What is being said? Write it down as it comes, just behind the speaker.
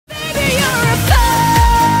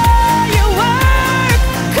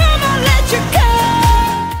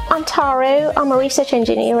I'm a research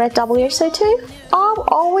engineer at WSO2. I've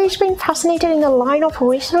always been fascinated in the line of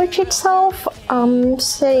research itself.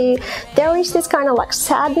 So there is this kind of like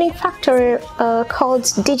saddening factor called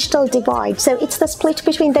digital divide. So it's the split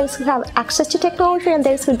between those who have access to technology and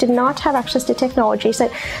those who do not have access to technology. So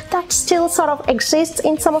that still sort of exists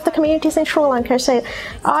in some of the communities in Sri Lanka. So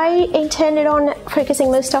I intended on focusing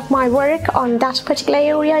most of my work on that particular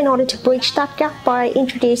area in order to bridge that gap by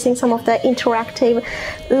introducing some of the interactive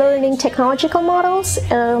learning technological models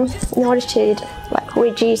in order to like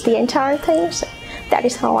reduce the entire thing. So that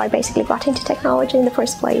is how I basically got into technology in the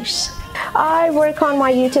first place. I work on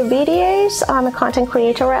my YouTube videos. I'm a content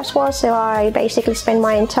creator as well, so I basically spend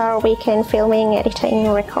my entire weekend filming, editing,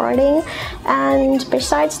 recording, and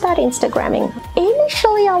besides that, Instagramming.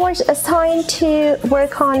 Initially, I was assigned to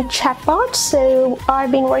work on chatbots, so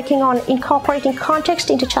I've been working on incorporating context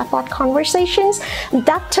into chatbot conversations.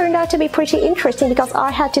 That turned out to be pretty interesting because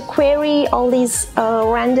I had to query all these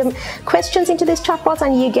random questions into these chatbots,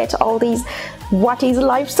 and you get all these what is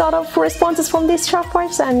life sort of responses from these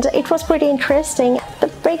chatbots, and it was pretty interesting. The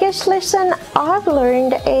biggest lesson I've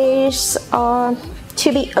learned is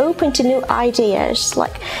to be open to new ideas.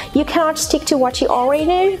 Like, you cannot stick to what you already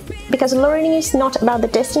know, because learning is not about the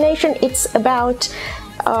destination, it's about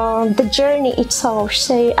the journey itself.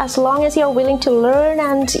 So as long as you're willing to learn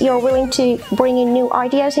and you're willing to bring in new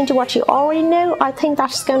ideas into what you already know, I think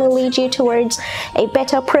that's going to lead you towards a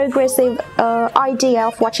better progressive idea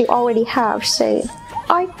of what you already have. So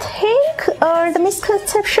I think the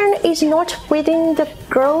misconception is not within the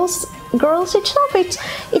girls itself,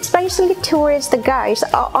 it's basically towards the guys.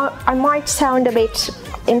 I might sound a bit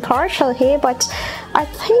impartial here, but I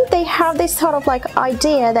think they have this sort of like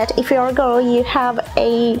idea that if you're a girl, you have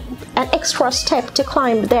an extra step to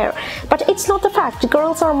climb there. But it's not the fact.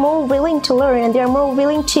 Girls are more willing to learn and they're more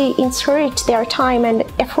willing to insert their time and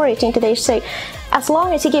effort into this. So as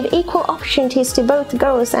long as you give equal opportunities to both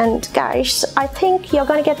girls and guys, I think you're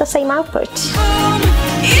gonna get the same output.